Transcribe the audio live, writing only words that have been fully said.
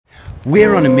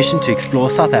We're on a mission to explore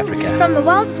South Africa. From the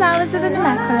wildflowers of the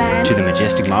Namaqualand To the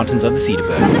majestic mountains of the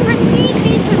Cedarburg. From the pristine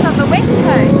beaches of the West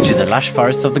Coast To the lush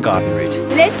forests of the Garden Route.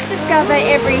 Let's discover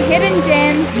every hidden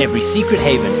gem, Every secret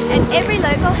haven. and every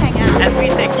local hangout. As we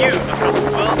take you across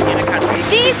the world in a country.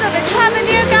 These are the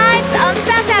Travallure guides of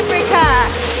South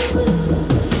Africa.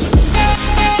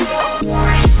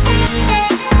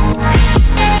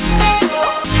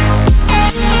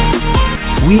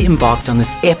 We embarked on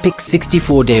this epic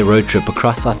 64-day road trip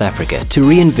across South Africa to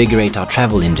reinvigorate our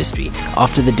travel industry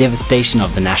after the devastation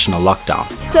of the national lockdown.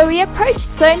 So we approached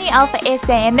Sony Alpha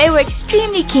SA and they were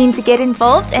extremely keen to get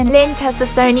involved and lent us the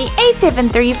Sony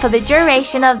A7 III for the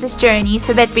duration of this journey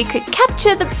so that we could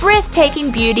capture the breathtaking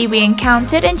beauty we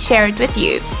encountered and share it with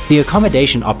you. The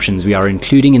accommodation options we are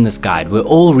including in this guide were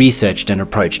all researched and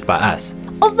approached by us.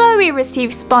 Although we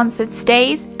receive sponsored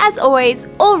stays, as always,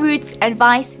 all routes,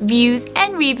 advice, views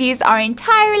and reviews are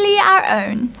entirely our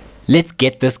own. Let's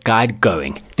get this guide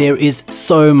going. There is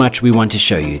so much we want to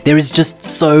show you. There is just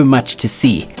so much to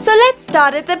see. So let's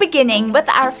start at the beginning with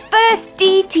our first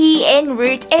DT en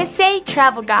route SA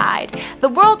travel guide, the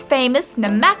world famous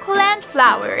Namaqualand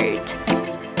flower route.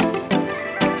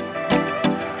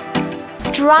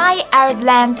 Dry, arid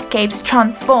landscapes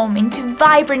transform into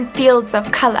vibrant fields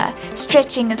of color,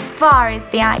 stretching as far as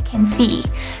the eye can see.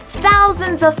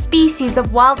 Thousands of species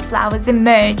of wildflowers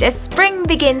emerge as spring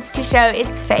begins to show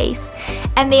its face,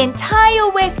 and the entire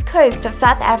west coast of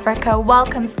South Africa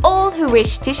welcomes all who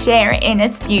wish to share in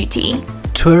its beauty.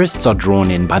 Tourists are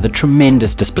drawn in by the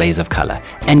tremendous displays of color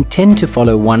and tend to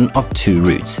follow one of two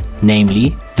routes,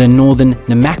 namely the northern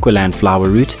Namaqualand flower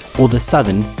route or the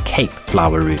southern Cape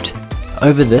flower route.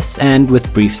 Over this, and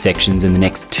with brief sections in the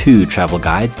next two travel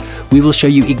guides, we will show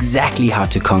you exactly how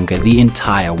to conquer the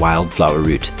entire wildflower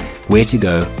route, where to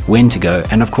go, when to go,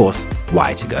 and of course,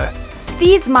 why to go.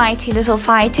 These mighty little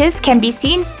fighters can be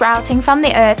seen sprouting from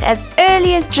the earth as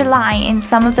early as July in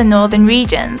some of the northern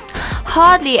regions,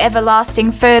 hardly ever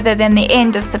lasting further than the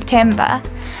end of September.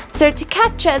 So to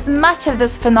capture as much of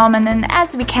this phenomenon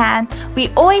as we can, we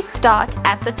always start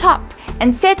at the top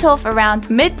and set off around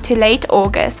mid to late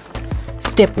August.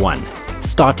 Step 1.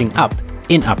 Starting up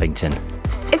in Upington.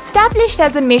 Established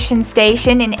as a mission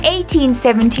station in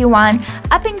 1871,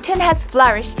 Upington has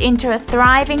flourished into a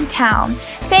thriving town,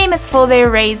 famous for their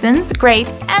raisins,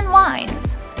 grapes and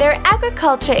wines. Their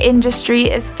agriculture industry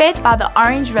is fed by the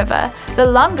Orange River, the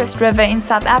longest river in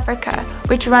South Africa,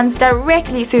 which runs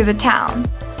directly through the town.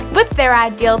 With their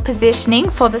ideal positioning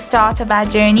for the start of our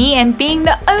journey and being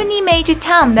the only major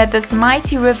town that this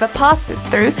mighty river passes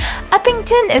through,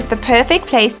 Upington is the perfect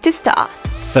place to start.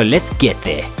 So let's get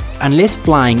there. Unless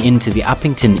flying into the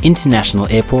Upington International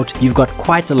Airport, you've got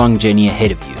quite a long journey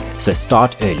ahead of you, so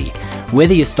start early.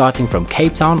 Whether you're starting from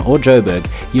Cape Town or Joburg,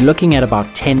 you're looking at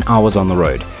about 10 hours on the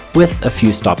road, with a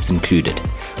few stops included.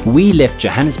 We left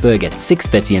Johannesburg at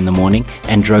 6:30 in the morning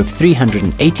and drove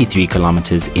 383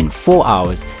 kilometers in 4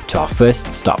 hours to our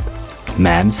first stop,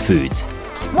 Mam's Foods.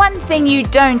 One thing you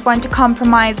don't want to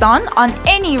compromise on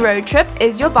any road trip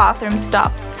is your bathroom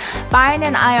stops. Byron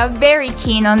and I are very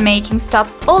keen on making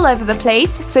stops all over the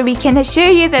place, so we can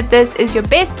assure you that this is your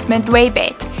best midway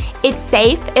bet. It's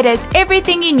safe, it has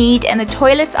everything you need and the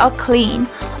toilets are clean.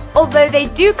 Although they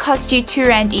do cost you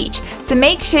R2 each, so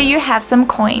make sure you have some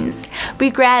coins. We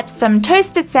grabbed some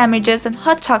toasted sandwiches and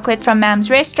hot chocolate from Mam's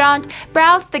restaurant,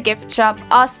 browsed the gift shop,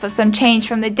 asked for some change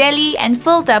from the deli and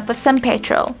filled up with some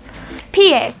petrol.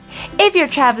 P.S. If you're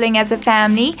traveling as a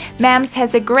family, Mam's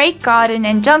has a great garden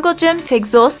and jungle gym to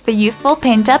exhaust the youthful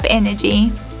pent-up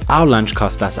energy. Our lunch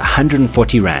cost us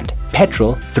 140 Rand,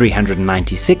 petrol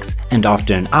 396, and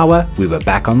after an hour we were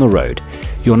back on the road.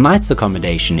 Your night's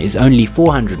accommodation is only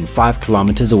 405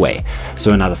 kilometers away,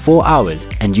 so another 4 hours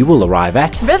and you will arrive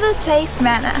at River Place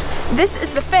Manor. This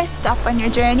is the first stop on your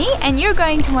journey and you're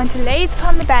going to want to laze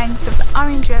upon the banks of the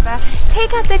Orange River,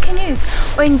 take out the canoes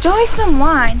or enjoy some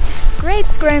wine,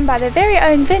 grapes grown by their very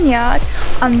own vineyard,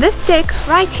 on this deck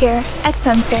right here at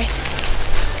sunset.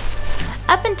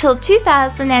 Up until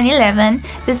 2011,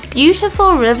 this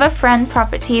beautiful riverfront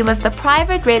property was the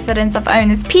private residence of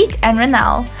owners Pete and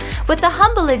Ronell. With the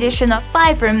humble addition of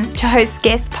 5 rooms to host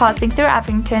guests passing through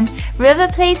Upington, River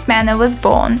Place Manor was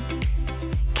born.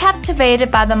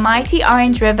 Captivated by the mighty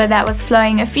Orange River that was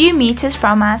flowing a few meters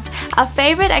from us, our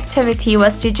favorite activity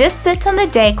was to just sit on the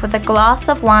deck with a glass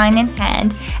of wine in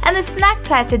hand, and the snack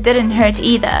platter didn't hurt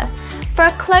either. For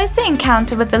a closer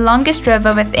encounter with the longest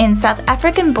river within South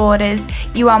African borders,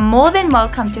 you are more than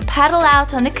welcome to paddle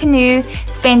out on a canoe,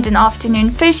 spend an afternoon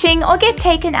fishing, or get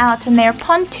taken out on their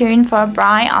pontoon for a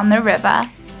braai on the river.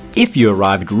 If you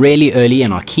arrived really early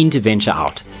and are keen to venture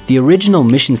out, the original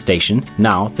mission station,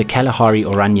 now the Kalahari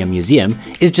Oranje Museum,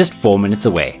 is just 4 minutes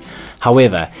away.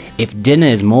 However, if dinner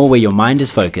is more where your mind is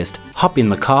focused, hop in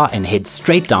the car and head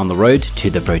straight down the road to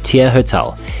the Protea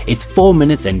Hotel. It's 4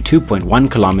 minutes and 2.1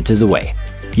 kilometers away.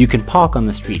 You can park on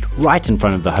the street right in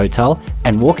front of the hotel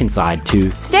and walk inside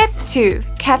to Step 2.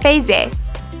 Café Zest.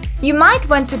 You might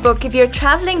want to book if you're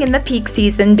traveling in the peak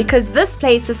season because this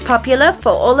place is popular for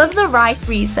all of the right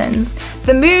reasons.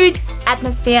 The mood,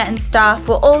 atmosphere and staff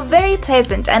were all very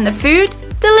pleasant and the food,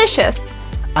 delicious.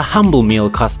 A humble meal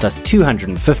cost us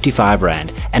 255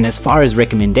 Rand, and as far as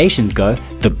recommendations go,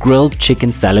 the grilled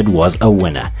chicken salad was a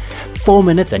winner. 4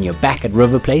 minutes and you're back at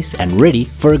River Place and ready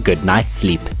for a good night's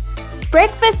sleep.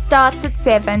 Breakfast starts at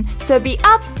 7, so be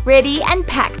up, ready and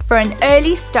packed for an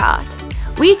early start.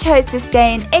 We chose to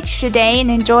stay an extra day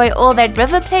and enjoy all that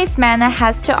River Place Manor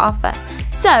has to offer.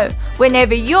 So,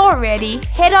 whenever you're ready,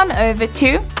 head on over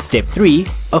to Step 3.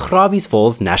 Augrabies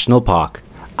Falls National Park.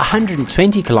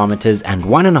 120 kilometers and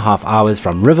 1.5 hours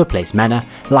from River Place Manor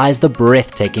lies the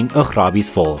breathtaking Augrabies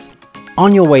Falls.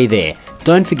 On your way there,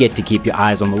 don't forget to keep your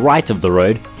eyes on the right of the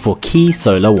road for Key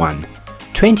Solar 1.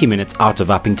 20 minutes out of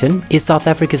Upington is South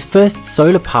Africa's first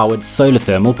solar-powered solar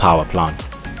thermal power plant.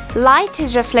 Light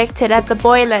is reflected at the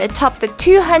boiler atop the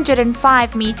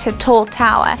 205-meter tall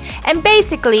tower, and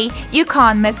basically, you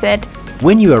can't miss it.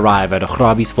 When you arrive at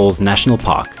Augrabies Falls National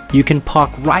Park, you can park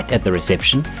right at the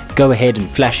reception, go ahead and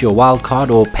flash your wildcard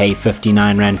or pay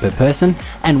 59 Rand per person,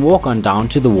 and walk on down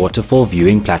to the waterfall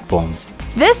viewing platforms.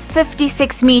 This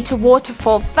 56-meter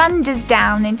waterfall thunders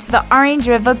down into the Orange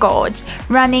River Gorge,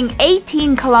 running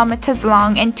 18 kilometers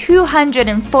long and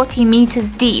 240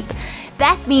 meters deep.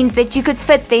 That means that you could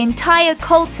fit the entire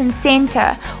Colton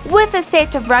Centre with a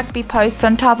set of rugby posts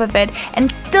on top of it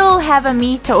and still have a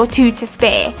meter or two to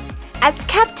spare. As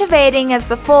captivating as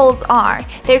the falls are,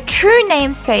 their true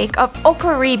namesake of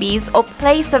Augrabies, or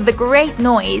place of the great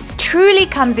noise, truly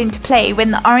comes into play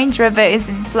when the Orange River is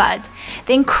in flood.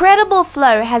 The incredible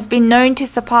flow has been known to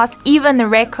surpass even the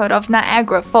record of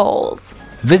Niagara Falls.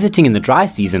 Visiting in the dry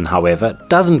season, however,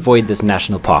 doesn't void this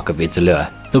national park of its allure.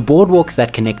 The boardwalks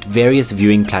that connect various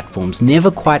viewing platforms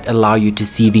never quite allow you to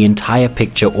see the entire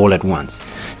picture all at once,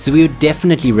 so we would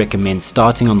definitely recommend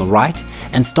starting on the right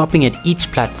and stopping at each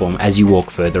platform as you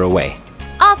walk further away.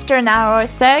 After an hour or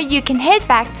so, you can head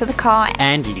back to the car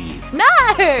And leave.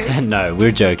 No! No,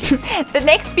 we're joking. The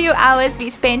next few hours we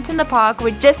spent in the park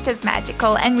were just as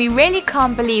magical, and we really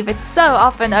can't believe it's so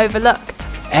often overlooked.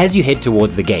 As you head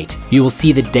towards the gate, you will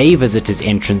see the day visitors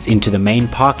entrance into the main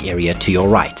park area to your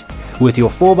right. With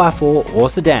your 4x4 or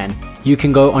sedan, you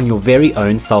can go on your very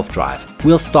own self-drive.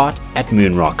 We'll start at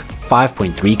Moonrock,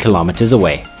 5.3 kilometers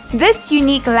away. This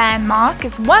unique landmark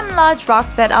is one large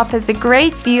rock that offers a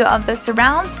great view of the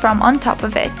surrounds from on top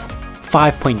of it.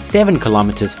 5.7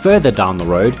 kilometers further down the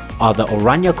road are the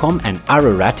Oranjekom and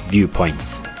Ararat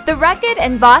viewpoints. The rugged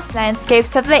and vast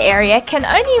landscapes of the area can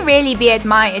only really be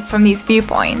admired from these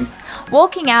viewpoints.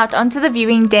 Walking out onto the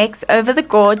viewing decks over the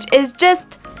gorge is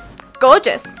just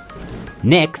gorgeous.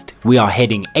 Next, we are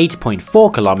heading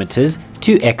 8.4 kilometers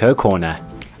to Echo Corner.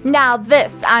 Now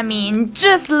this,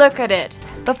 just look at it.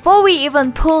 Before we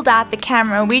even pulled out the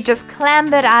camera, we just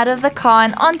clambered out of the car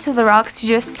and onto the rocks to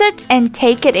just sit and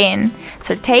take it in.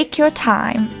 So take your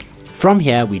time. From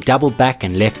here, we doubled back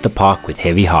and left the park with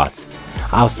heavy hearts.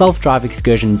 Our self-drive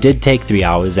excursion did take 3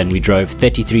 hours and we drove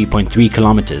 33.3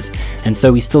 kilometers, and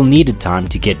so we still needed time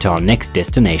to get to our next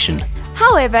destination.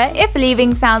 However, if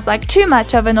leaving sounds like too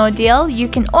much of an ordeal, you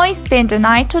can always spend a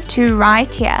night or two right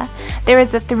here. There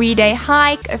is a 3-day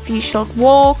hike, a few short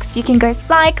walks, you can go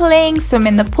cycling, swim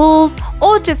in the pools,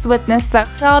 or just witness the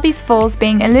Augrabies Falls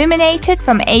being illuminated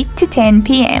from 8 to 10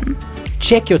 p.m.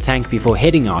 Check your tank before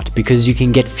heading out because you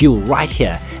can get fuel right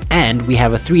here, and we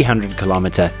have a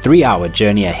 300-kilometer, 3-hour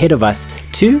journey ahead of us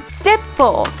to Step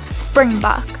 4.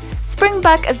 Springbok.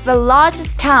 Springbok is the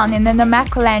largest town in the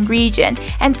Namaqualand region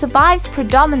and survives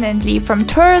predominantly from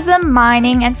tourism,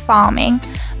 mining and farming.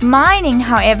 Mining,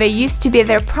 however, used to be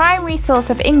their primary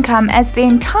source of income as the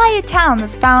entire town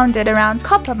was founded around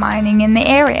copper mining in the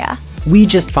area. We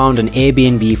just found an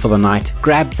Airbnb for the night,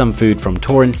 grabbed some food from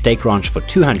Torin Steak Ranch for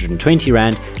 220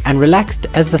 Rand and relaxed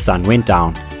as the sun went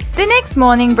down. The next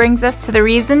morning brings us to the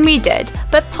reason we did,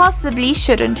 but possibly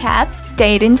shouldn't have,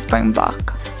 stayed in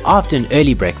Springbok. After an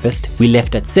early breakfast, we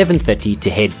left at 7:30 to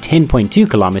head 10.2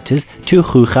 kilometers to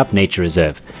Guesthouse Nature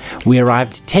Reserve. We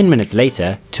arrived 10 minutes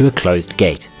later to a closed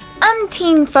gate.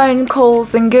 17 phone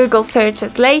calls and Google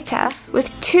searches later,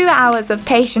 with 2 hours of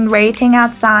patient waiting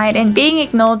outside and being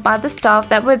ignored by the staff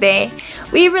that were there,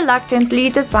 we reluctantly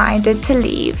decided to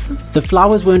leave. The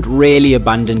flowers weren't really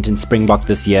abundant in Springbok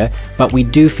this year, but we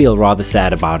do feel rather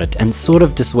sad about it and sort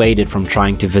of dissuaded from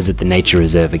trying to visit the nature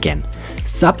reserve again.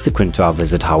 Subsequent to our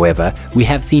visit, however, we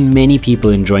have seen many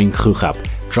people enjoying Kreef,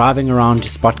 driving around to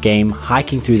spot game,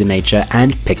 hiking through the nature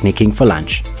and picnicking for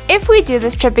lunch. If we do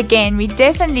this trip again, we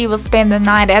definitely will spend the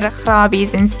night at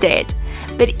Augrabies instead.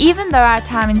 But even though our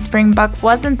time in Springbok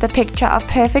wasn't the picture of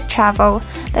perfect travel,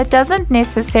 that doesn't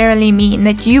necessarily mean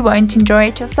that you won't enjoy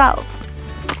it yourself.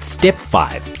 Step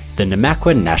 5. The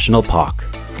Namaqua National Park.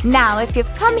 Now, if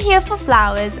you've come here for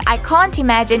flowers, I can't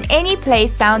imagine any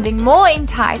place sounding more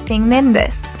enticing than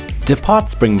this. Depart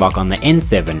Springbok on the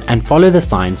N7 and follow the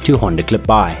signs to Hondeklip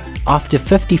Bay. After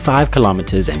 55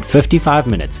 kilometers and 55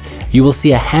 minutes, you will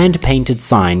see a hand-painted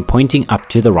sign pointing up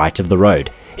to the right of the road.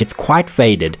 It's quite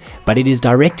faded, but it is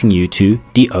directing you to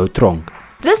Die Ou Tronk.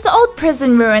 This old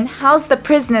prison ruin housed the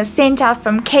prisoners sent out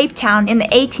from Cape Town in the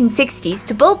 1860s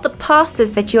to build the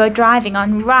passes that you are driving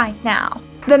on right now.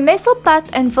 The Messelpad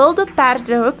and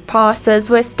Wildflower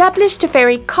passes were established to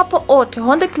ferry copper ore to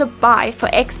Hondeklip Bay for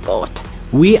export.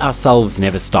 We ourselves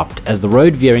never stopped, as the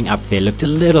road veering up there looked a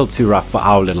little too rough for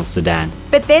our little sedan.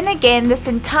 But then again, this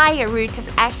entire route is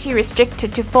actually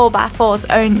restricted to 4x4s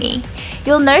only.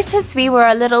 You'll notice we were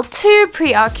a little too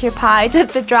preoccupied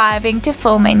with the driving to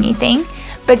film anything,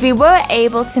 but we were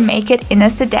able to make it in a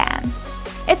sedan.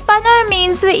 It's by no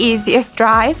means the easiest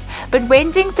drive, but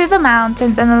wending through the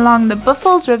mountains and along the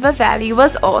Buffels River Valley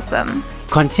was awesome.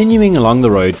 Continuing along the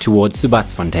road towards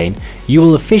Subatsfontein, you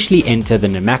will officially enter the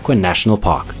Namaqua National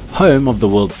Park, home of the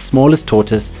world's smallest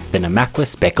tortoise, the Namaqua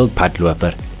speckled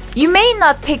padloper. You may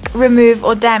not pick, remove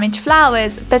or damage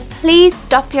flowers, but please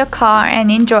stop your car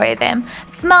and enjoy them.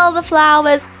 Smell the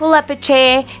flowers, pull up a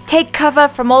chair, take cover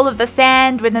from all of the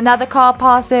sand when another car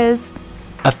passes.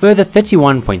 A further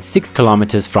 31.6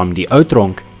 kilometers from Die Ou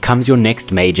Tronk comes your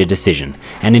next major decision,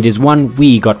 and it is one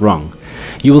we got wrong.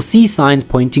 You will see signs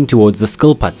pointing towards the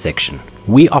Skilpad section.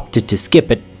 We opted to skip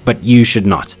it, but you should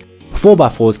not.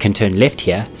 4x4s can turn left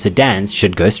here, sedans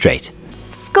should go straight.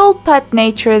 Skilpad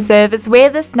Nature Reserve is where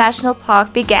this national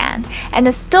park began and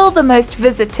is still the most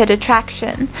visited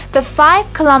attraction. The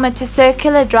 5-kilometer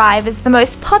circular drive is the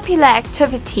most popular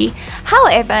activity.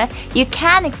 However, you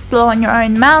can explore on your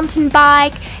own mountain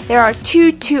bike. There are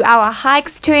 2 2-hour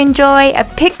hikes to enjoy, a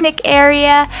picnic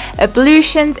area,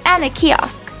 ablutions and a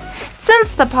kiosk.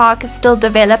 Since the park is still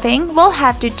developing, we'll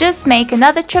have to just make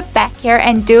another trip back here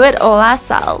and do it all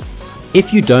ourselves.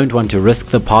 If you don't want to risk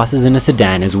the passes in a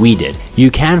sedan as we did, you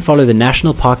can follow the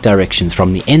national park directions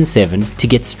from the N7 to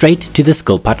get straight to the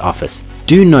Skilpad office.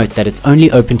 Do note that it's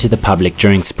only open to the public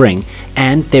during spring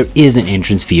and there is an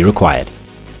entrance fee required.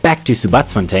 Back to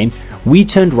Subatsfontein, we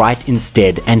turned right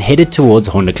instead and headed towards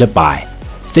Hondeklip Bay.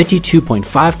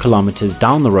 32.5 kilometers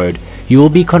down the road, you will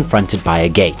be confronted by a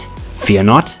gate. Fear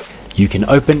not, you can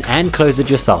open and close it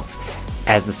yourself.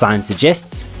 As the sign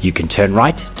suggests, you can turn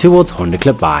right towards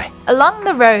Hondeklip Bay. Along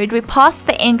the road, we passed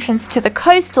the entrance to the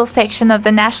coastal section of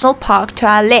the national park to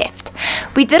our left.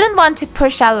 We didn't want to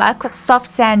push our luck with soft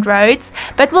sand roads,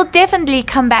 but we'll definitely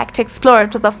come back to explore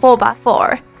it with a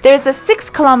 4x4. There's a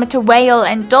 6-kilometer whale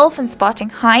and dolphin spotting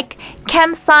hike,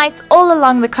 campsites all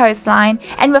along the coastline,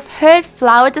 and we've heard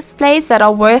flower displays that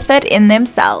are worth it in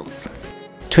themselves.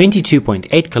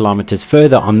 22.8 kilometers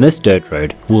further on this dirt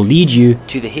road will lead you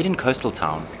to the hidden coastal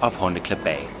town of Hondeklip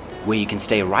Bay, where you can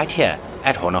stay right here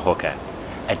at HonneHokke.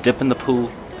 A dip in the pool,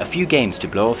 a few games to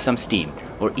blow off some steam,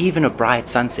 or even a bright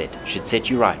sunset should set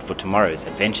you right for tomorrow's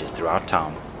adventures throughout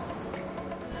town.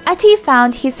 Ati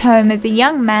found his home as a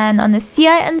young man on the Sea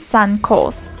and Sun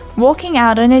course. Walking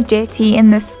out on a jetty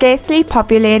in the scarcely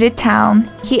populated town,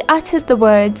 he uttered the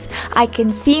words, "I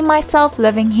can see myself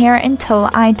living here until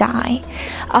I die."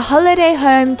 A holiday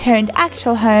home turned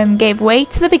actual home gave way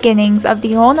to the beginnings of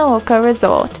the HonneHokke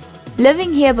resort.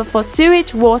 Living here before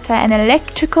sewage, water and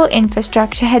electrical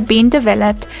infrastructure had been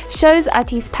developed shows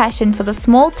Ati's passion for the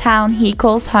small town he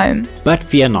calls home. But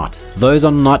fear not, those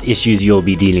are not issues you'll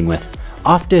be dealing with.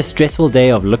 After a stressful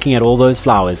day of looking at all those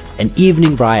flowers, an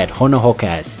evening braai at HonneHokke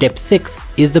as step 6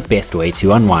 is the best way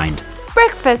to unwind.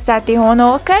 Breakfast at the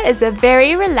HonneHokke is a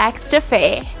very relaxed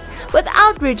affair.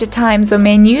 Without rigid times or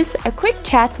menus, a quick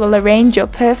chat will arrange your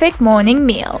perfect morning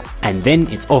meal. And then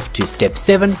it's off to step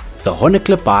 7, the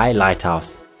Hondeklip Bay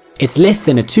Lighthouse. It's less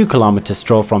than a 2-kilometer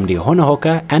stroll from the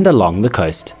HonneHokke and along the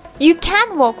coast. You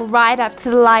can walk right up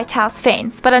to the lighthouse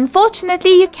fence, but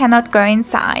unfortunately you cannot go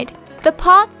inside. The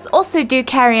paths also do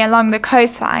carry along the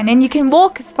coastline and you can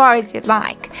walk as far as you'd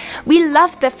like. We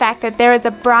love the fact that there is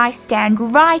a braai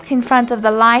stand right in front of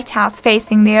the lighthouse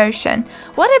facing the ocean.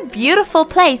 What a beautiful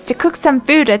place to cook some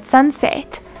food at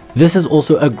sunset. This is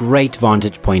also a great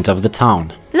vantage point of the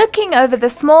town. Looking over the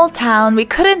small town, we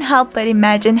couldn't help but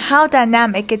imagine how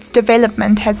dynamic its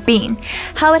development has been,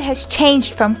 how it has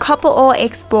changed from copper ore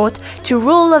export to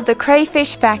rule of the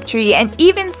crayfish factory and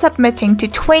even submitting to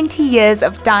 20 years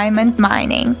of diamond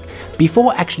mining.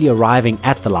 Before actually arriving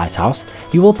at the lighthouse,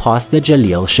 you will pass the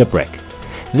Jalil Shipwreck.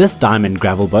 This diamond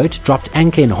gravel boat dropped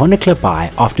anchor in Hondeklip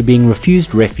Bay after being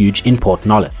refused refuge in Port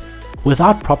Nolloth.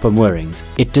 Without proper moorings,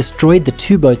 it destroyed the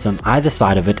two boats on either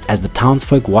side of it as the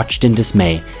townsfolk watched in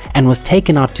dismay and was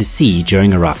taken out to sea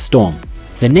during a rough storm.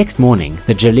 The next morning,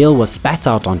 the Jalil was spat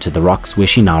out onto the rocks where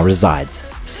she now resides,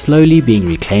 slowly being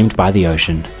reclaimed by the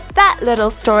ocean. That little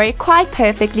story quite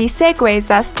perfectly segues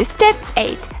us to step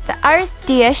 8, the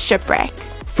Aristea Shipwreck.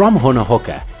 From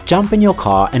HonneHokke, jump in your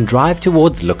car and drive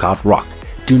towards Lookout Rock.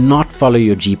 Do not follow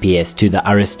your GPS to the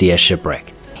Aristea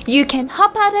Shipwreck. You can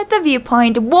hop out at the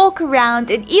viewpoint, walk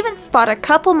around and even spot a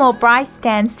couple more braai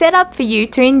stands set up for you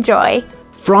to enjoy.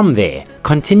 From there,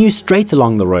 continue straight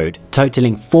along the road,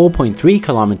 totaling 4.3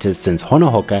 kilometers since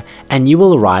HonneHokke, and you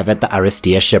will arrive at the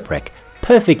Aristea Shipwreck,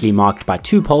 perfectly marked by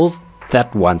two poles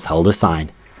that once held a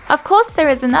sign. Of course, there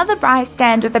is another braai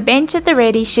stand with a bench at the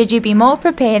ready should you be more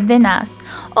prepared than us,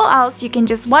 or else you can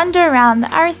just wander around the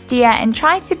Aristea and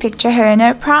try to picture her in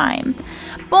her prime.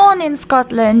 Born in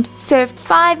Scotland, served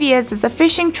 5 years as a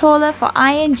fishing trawler for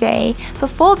I&J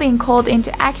before being called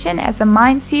into action as a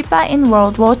minesweeper in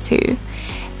World War II.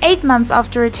 8 months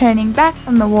after returning back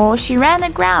from the war, she ran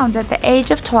aground at the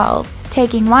age of 12,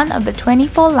 taking one of the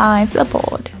 24 lives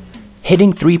aboard.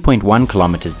 Heading 3.1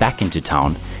 kilometers back into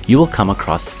town, you will come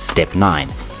across Step 9,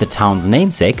 the town's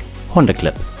namesake,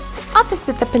 Hondeklip.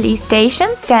 Opposite the police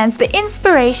station stands the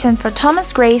inspiration for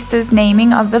Thomas Grace's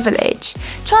naming of the village.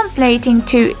 Translating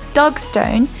to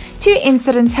Dogstone, 2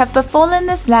 incidents have befallen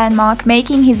this landmark,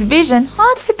 making his vision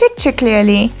hard to picture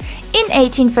clearly. In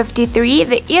 1853,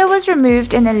 the ear was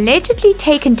removed and allegedly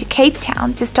taken to Cape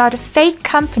Town to start a fake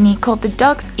company called the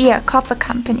Dog's Ear Copper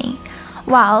Company.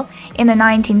 While in the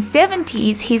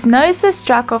 1970s, his nose was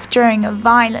struck off during a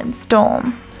violent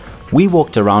storm. We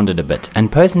walked around it a bit and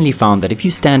personally found that if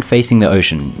you stand facing the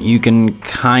ocean, you can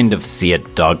kind of see a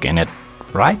dog in it,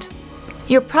 right?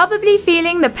 You're probably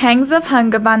feeling the pangs of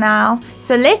hunger by now,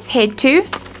 so let's head to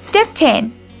Step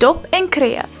 10, Dop and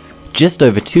Kreef. Just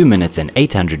over 2 minutes and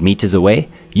 800 meters away,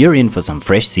 you're in for some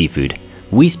fresh seafood.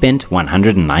 We spent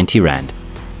 190 Rand.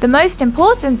 The most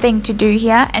important thing to do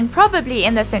here, and probably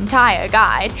in this entire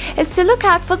guide, is to look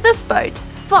out for this boat.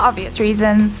 For obvious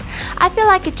reasons. I feel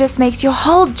like it just makes your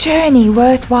whole journey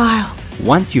worthwhile.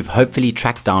 Once you've hopefully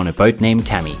tracked down a boat named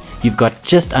Tammy, you've got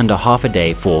just under half a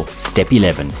day for Step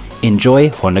 11. Enjoy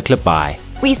Hondeklip Bay.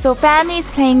 We saw families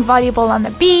playing volleyball on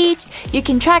the beach. You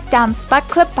can track down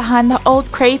Springbok behind the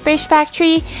old crayfish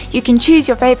factory. You can choose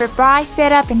your favorite braai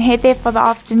setup and head there for the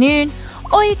afternoon.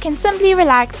 Or you can simply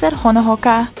relax at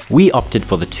HonneHokke. We opted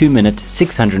for the 2-minute,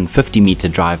 650 meter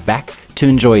drive back to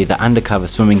enjoy the undercover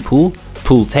swimming pool,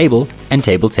 pool table and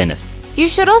table tennis. You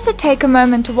should also take a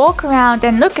moment to walk around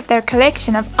and look at their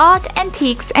collection of art,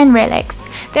 antiques and relics.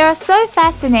 They are so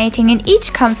fascinating and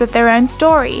each comes with their own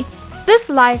story. This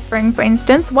life ring, for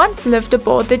instance, once lived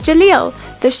aboard the Jalil,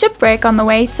 the shipwreck on the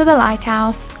way to the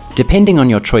lighthouse. Depending on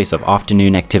your choice of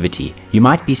afternoon activity, you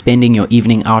might be spending your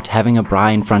evening out having a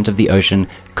braai in front of the ocean,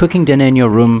 cooking dinner in your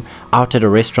room, out at a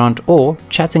restaurant or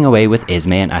chatting away with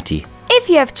Esme and Ati. If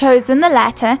you have chosen the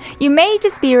latter, you may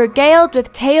just be regaled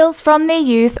with tales from their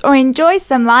youth or enjoy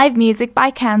some live music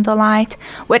by candlelight.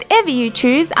 Whatever you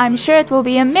choose, I'm sure it will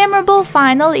be a memorable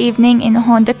final evening in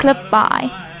Hondeklip Bay.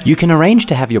 You can arrange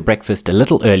to have your breakfast a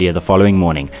little earlier the following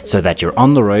morning so that you're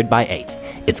on the road by 8.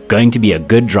 It's going to be a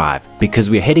good drive because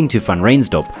we're heading to Van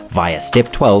Rensdorp via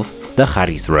Step 12, the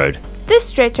Garies Road. This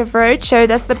stretch of road showed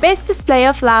us the best display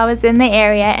of flowers in the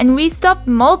area and we stopped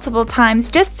multiple times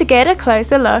just to get a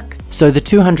closer look. So the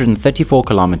 234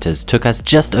 kilometers took us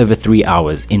just over 3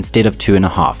 hours instead of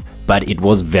 2.5, but it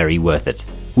was very worth it.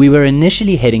 We were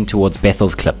initially heading towards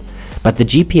Bethel's Klip, but the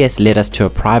GPS led us to a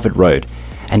private road,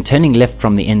 and turning left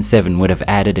from the N7 would have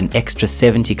added an extra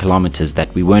 70 kilometers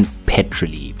that we weren't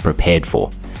petrolly prepared for.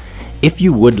 If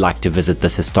you would like to visit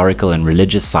this historical and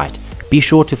religious site, be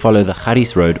sure to follow the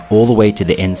Garies Road all the way to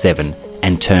the N7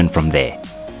 and turn from there.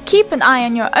 Keep an eye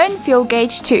on your own fuel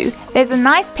gauge too. There's a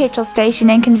nice petrol station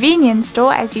and convenience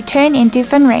store as you turn into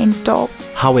Van Rensdorp.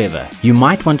 However, you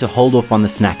might want to hold off on the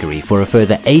snackery for a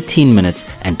further 18 minutes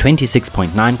and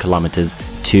 26.9 kilometers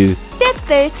to Step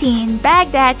 13,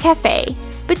 Baghdad Cafe.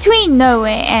 Between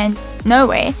nowhere and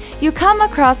nowhere, you come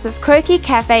across this quirky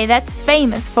cafe that's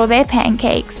famous for their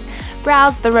pancakes.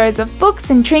 Browse the rows of books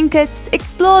and trinkets,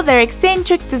 explore their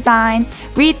eccentric design,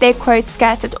 read their quotes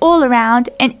scattered all around,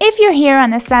 and if you're here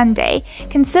on a Sunday,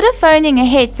 consider phoning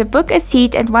ahead to book a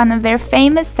seat at one of their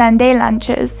famous Sunday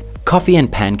lunches. coffee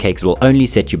and pancakes will only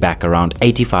set you back around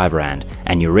 85 Rand,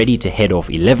 and you're ready to head off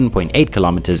 11.8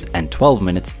 kilometers and 12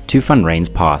 minutes to Van Ryn's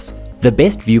Pass. The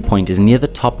best viewpoint is near the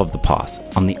top of the pass,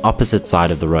 on the opposite side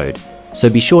of the road, so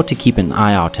be sure to keep an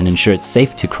eye out and ensure it's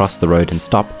safe to cross the road and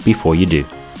stop before you do.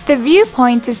 The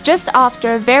viewpoint is just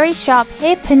after a very sharp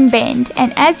hairpin bend,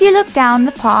 and as you look down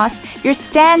the pass, you're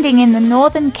standing in the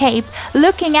Northern Cape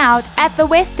looking out at the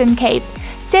Western Cape,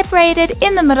 separated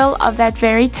in the middle of that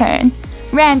very turn.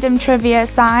 Random trivia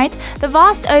aside, the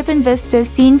vast open vistas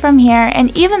seen from here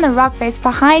and even the rock face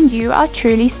behind you are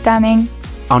truly stunning.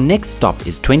 Our next stop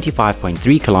is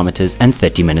 25.3 kilometers and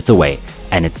 30 minutes away,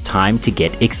 and it's time to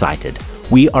get excited.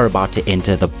 We are about to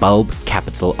enter the bulb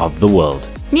capital of the world.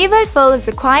 Nieuwoudtville is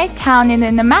a quiet town in the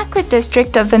Namaqua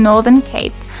district of the Northern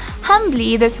Cape.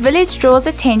 Humbly, this village draws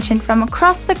attention from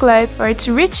across the globe for its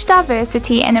rich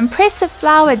diversity and impressive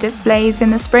flower displays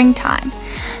in the springtime.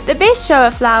 The best show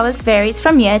of flowers varies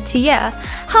from year to year.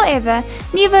 However,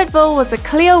 Nieuwoudtville was a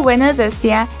clear winner this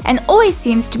year and always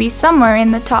seems to be somewhere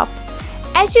in the top.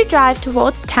 As you drive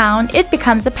towards town, it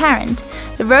becomes apparent.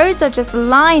 The roads are just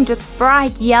lined with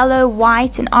bright yellow,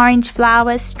 white and orange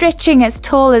flowers stretching as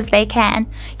tall as they can.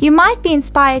 You might be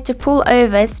inspired to pull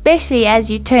over, especially as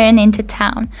you turn into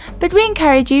town, but we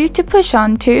encourage you to push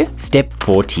on to Step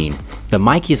 14, the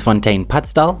Maatjiesfontein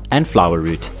Padstal and Flower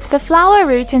Route. The flower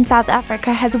route in South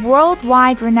Africa has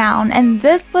worldwide renown, and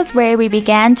this was where we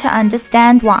began to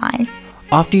understand why.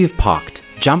 After you've parked,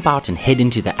 jump out and head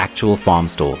into the actual farm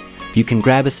stall. You can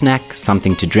grab a snack,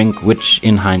 something to drink, which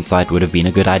in hindsight would have been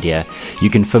a good idea. You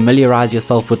can familiarize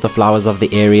yourself with the flowers of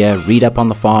the area, read up on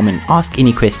the farm and ask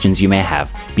any questions you may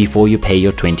have before you pay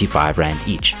your 25 Rand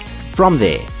each. From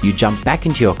there, you jump back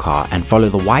into your car and follow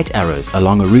the white arrows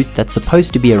along a route that's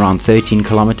supposed to be around 13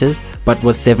 kilometers, but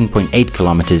was 7.8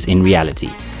 kilometers in reality.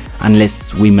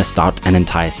 Unless we missed out an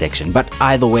entire section, but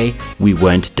either way, we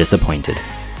weren't disappointed.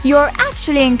 You're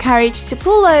actually encouraged to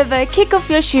pull over, kick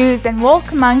off your shoes and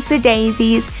walk amongst the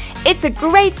daisies. It's a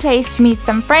great place to meet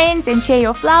some friends and share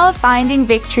your flower finding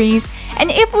victories. And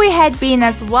if we had been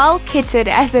as well kitted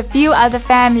as a few other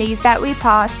families that we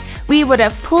passed, we would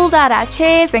have pulled out our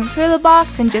chairs and cooler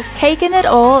box and just taken it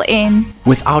all in.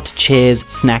 Without chairs,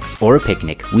 snacks or a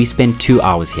picnic, we spent 2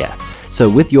 hours here. So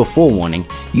with your forewarning,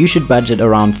 you should budget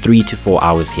around 3 to 4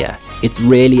 hours here. It's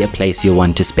really a place you'll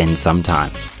want to spend some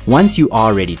time. Once you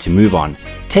are ready to move on,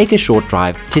 take a short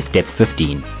drive to step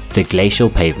 15, the glacial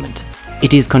pavement.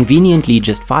 It is conveniently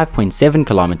just 5.7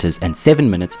 kilometers and 7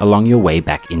 minutes along your way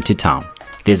back into town.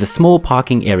 There's a small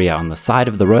parking area on the side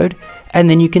of the road, and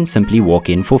then you can simply walk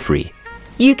in for free.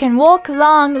 You can walk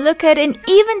along, look at and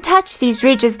even touch these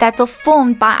ridges that were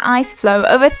formed by ice flow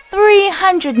over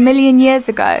 300 million years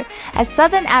ago as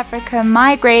southern Africa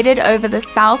migrated over the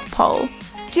South Pole.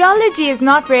 Geology is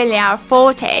not really our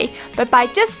forte, but by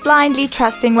just blindly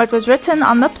trusting what was written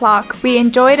on the plaque, we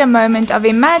enjoyed a moment of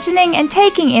imagining and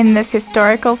taking in this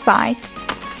historical site.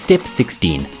 Step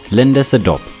 16, Linda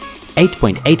Sadop.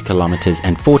 8.8 kilometers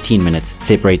and 14 minutes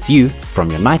separates you from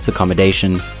your night's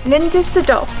accommodation, Linda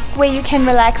Sadop, where you can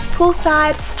relax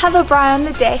poolside, have a braai on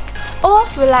the deck, or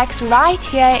relax right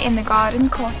here in the garden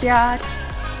courtyard.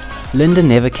 Linda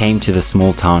never came to the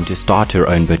small town to start her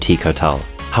own boutique hotel.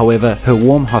 However, her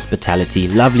warm hospitality,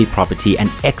 lovely property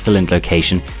and excellent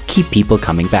location keep people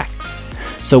coming back.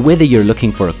 So whether you're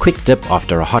looking for a quick dip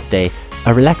after a hot day,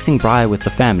 a relaxing braai with the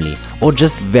family, or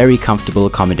just very comfortable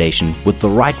accommodation with the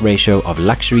right ratio of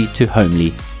luxury to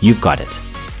homely, you've got it.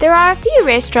 There are a few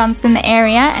restaurants in the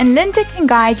area and Linda can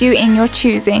guide you in your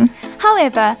choosing.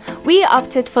 However, we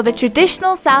opted for the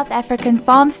traditional South African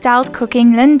farm-styled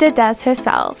cooking Linda does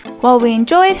herself, while we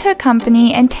enjoyed her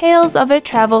company and tales of her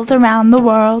travels around the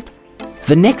world.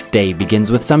 The next day begins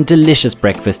with some delicious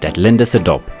breakfast at Linda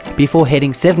Sadop, before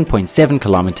heading 7.7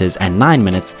 kilometers and 9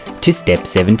 minutes to step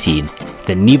 17,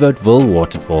 the Nieuwoudtville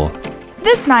waterfall.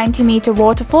 This 90-meter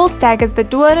waterfall staggers the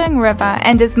Doring River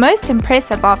and is most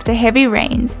impressive after heavy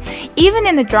rains. Even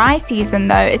in the dry season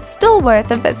though, it's still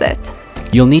worth a visit.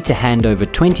 You'll need to hand over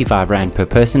 25 Rand per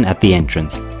person at the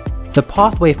entrance. The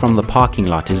pathway from the parking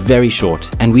lot is very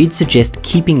short and we'd suggest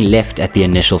keeping left at the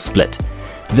initial split.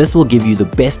 This will give you the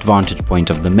best vantage point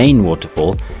of the main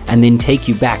waterfall and then take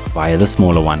you back via the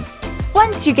smaller one.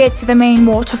 Once you get to the main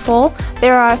waterfall,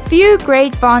 there are a few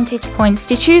great vantage points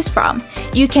to choose from.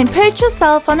 You can perch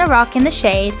yourself on a rock in the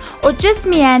shade or just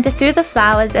meander through the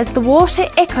flowers as the water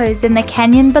echoes in the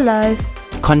canyon below.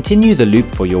 Continue the loop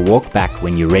for your walk back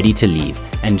when you're ready to leave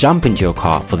and jump into your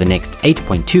car for the next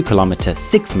 8.2 kilometer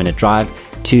 6-minute drive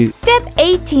to Step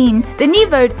 18, the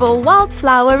Nieuwoudtville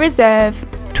Wildflower Reserve.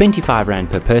 25 Rand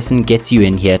per person gets you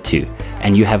in here too,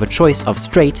 and you have a choice of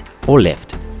straight or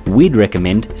left. We'd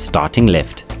recommend starting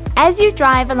left. As you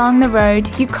drive along the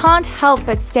road, you can't help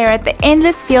but stare at the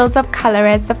endless fields of color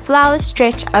as the flowers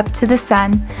stretch up to the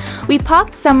sun. We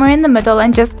parked somewhere in the middle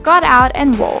and just got out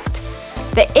and walked.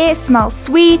 The air smells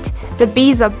sweet, the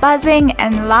bees are buzzing,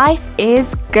 and life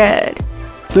is good.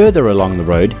 Further along the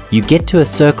road, you get to a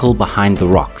circle behind the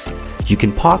rocks. You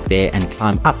can park there and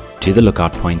climb up to the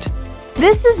lookout point.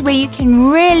 This is where you can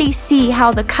really see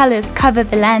how the colors cover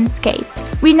the landscape.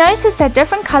 We noticed that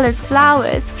different colored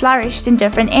flowers flourished in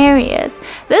different areas.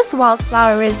 This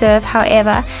wildflower reserve,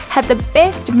 however, had the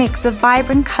best mix of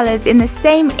vibrant colors in the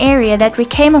same area that we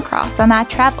came across on our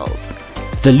travels.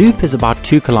 The loop is about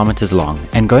 2 kilometers long,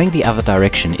 and going the other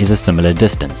direction is a similar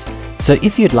distance. So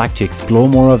if you'd like to explore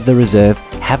more of the reserve,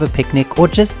 have a picnic, or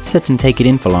just sit and take it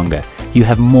in for longer, you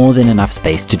have more than enough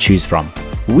space to choose from.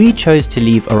 We chose to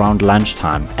leave around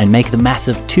lunchtime and make the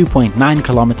massive 2.9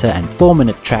 kilometer and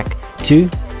 4-minute trek to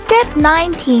Step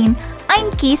 19,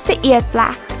 Eintjie se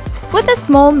eetplek. With a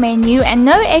small menu and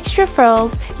no extra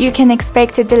frills, you can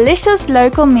expect a delicious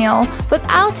local meal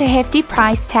without a hefty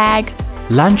price tag.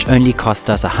 Lunch only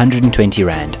cost us 120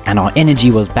 Rand, and our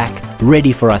energy was back,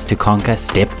 ready for us to conquer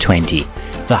Step 20,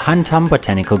 the Huntum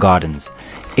Botanical Gardens.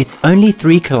 It's only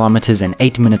 3 kilometers and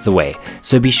 8 minutes away,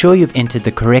 so be sure you've entered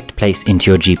the correct place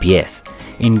into your GPS.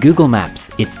 In Google Maps,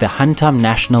 it's the Huntum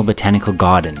National Botanical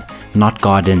Garden, not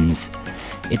gardens.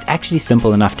 It's actually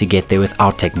simple enough to get there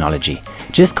without technology.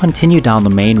 Just continue down the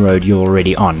main road you're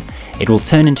already on. It will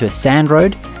turn into a sand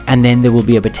road, and then there will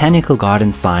be a botanical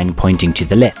garden sign pointing to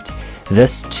the left.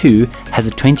 This too has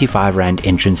a 25 Rand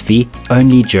entrance fee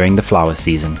only during the flower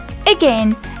season.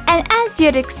 Again, and as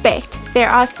you'd expect, there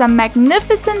are some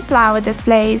magnificent flower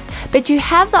displays, but you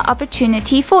have the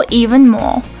opportunity for even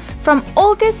more. From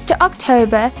August to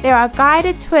October, there are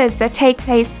guided tours that take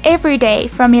place every day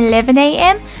from 11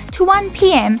 AM to 1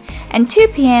 PM and 2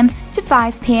 PM to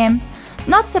 5 PM.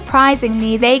 Not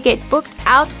surprisingly, they get booked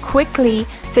out quickly,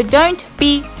 so don't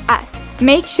be us.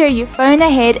 Make sure you phone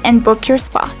ahead and book your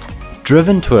spot.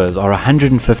 Driven tours are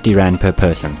 150 Rand per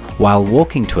person, while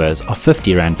walking tours are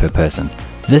 50 Rand per person.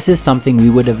 This is something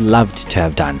we would have loved to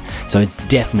have done, so it's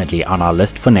definitely on our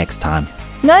list for next time.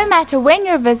 No matter when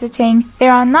you're visiting,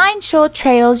 there are 9 short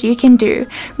trails you can do,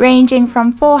 ranging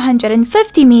from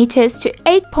 450 meters to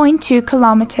 8.2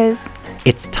 kilometers.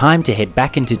 It's time to head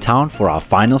back into town for our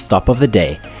final stop of the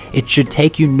day. It should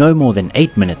take you no more than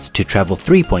 8 minutes to travel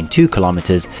 3.2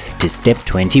 kilometers to Step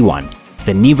 21,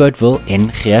 the Nieuwoudtville in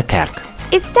Kreef.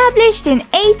 Established in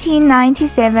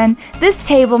 1897, this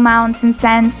Table Mountain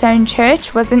sandstone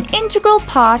church was an integral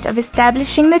part of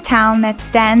establishing the town that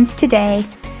stands today.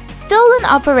 Still an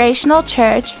operational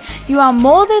church, you are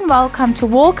more than welcome to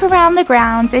walk around the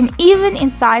grounds and even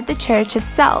inside the church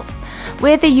itself.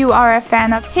 Whether you are a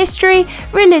fan of history,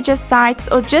 religious sites,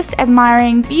 or just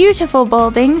admiring beautiful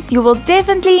buildings, you will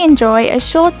definitely enjoy a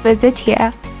short visit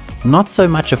here. Not so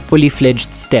much a fully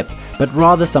fledged step, but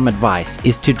rather some advice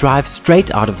is to drive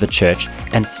straight out of the church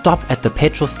and stop at the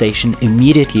petrol station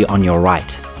immediately on your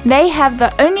right. They have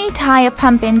the only tire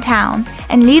pump in town,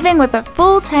 and leaving with a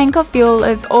full tank of fuel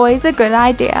is always a good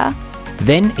idea.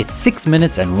 Then it's 6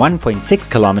 minutes and 1.6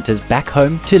 kilometers back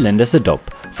home to Lindersdorp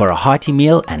for a hearty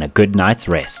meal and a good night's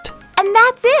rest. And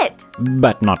that's it!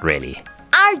 But not really.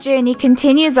 Our journey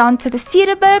continues on to the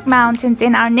Cederberg Mountains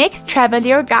in our next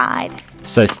Travallure guide.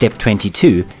 So step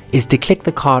 22 is to click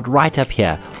the card right up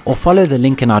here or follow the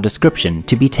link in our description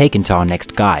to be taken to our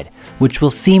next guide, which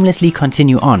will seamlessly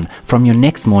continue on from your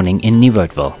next morning in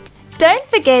Nieuwoudtville. Don't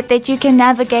forget that you can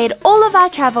navigate all of our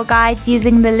travel guides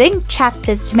using the linked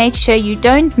chapters to make sure you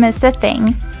don't miss a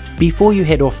thing. Before you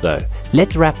head off though,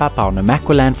 let's wrap up our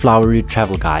Namaqualand flower route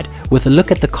travel guide with a look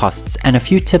at the costs and a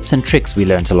few tips and tricks we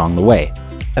learnt along the way.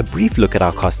 A brief look at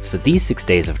our costs for these 6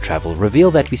 days of travel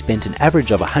reveal that we spent an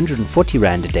average of 140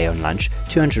 Rand a day on lunch,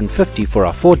 250 for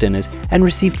our 4 dinners, and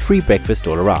received free breakfast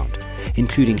all around.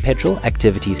 Including petrol,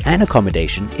 activities and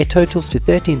accommodation, it totals to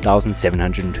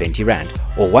 13,720 Rand,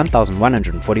 or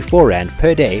 1,144 Rand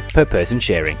per day per person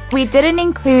sharing. We didn't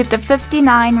include the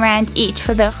 59 Rand each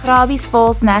for the Augrabies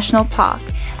Falls National Park,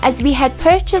 as we had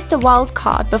purchased a wild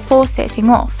card before setting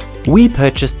off. We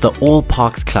purchased the All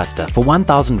Parks cluster for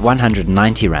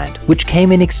 1,190 Rand, which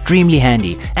came in extremely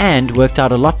handy and worked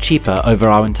out a lot cheaper over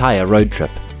our entire road trip.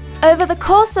 Over the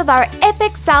course of our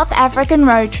epic South African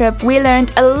road trip, we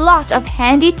learned a lot of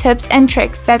handy tips and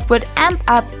tricks that would amp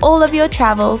up all of your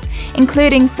travels,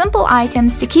 including simple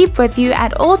items to keep with you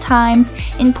at all times,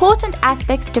 important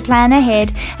aspects to plan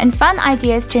ahead, and fun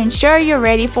ideas to ensure you're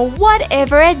ready for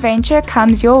whatever adventure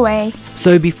comes your way.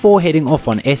 So before heading off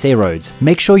on SA roads,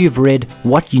 make sure you've read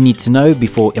what you need to know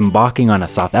before embarking on a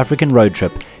South African road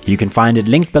trip. You can find it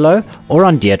linked below or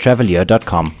on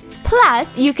deartravallure.com.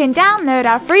 Plus, you can download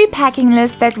our free packing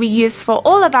list that we use for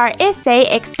all of our SA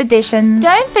expeditions.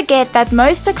 Don't forget that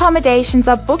most accommodations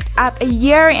are booked up a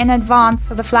year in advance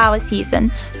for the flower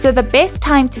season, so the best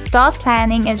time to start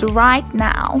planning is right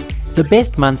now. The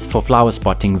best months for flower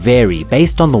spotting vary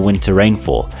based on the winter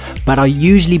rainfall, but are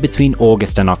usually between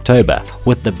August and October,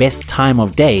 with the best time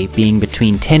of day being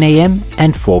between 10 AM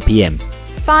and 4 PM.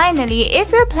 Finally,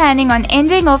 if you're planning on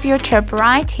ending off your trip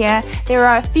right here, there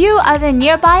are a few other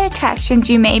nearby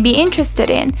attractions you may be interested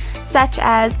in, such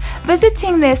as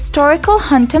visiting the historical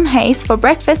HonneHokke for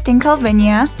breakfast in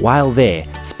Calvinia. While there,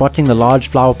 spotting the large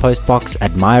flower post box,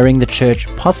 admiring the church,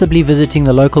 possibly visiting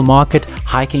the local market,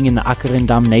 hiking in the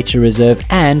Upington Nature Reserve,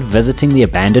 and visiting the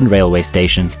abandoned railway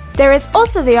station. There is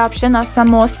also the option of some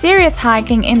more serious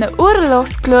hiking in the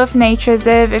Augrabies Nature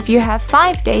Reserve if you have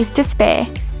 5 days to spare.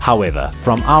 However,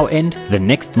 from our end, the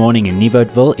next morning in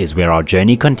Nieuwoudtville is where our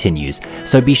journey continues,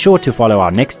 so be sure to follow our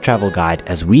next travel guide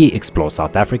as we explore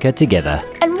South Africa together.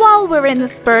 And while we're in the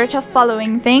spirit of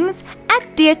following things,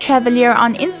 at Dear Travallure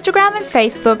on Instagram and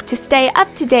Facebook to stay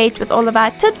up to date with all of our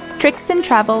tips, tricks and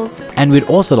travels. And we'd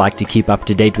also like to keep up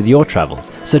to date with your travels,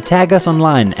 so tag us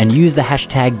online and use the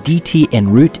hashtag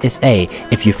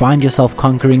DTEnRouteSA if you find yourself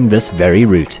conquering this very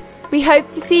route. We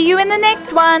hope to see you in the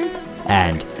next one.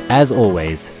 And, as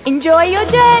always, enjoy your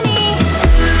journey!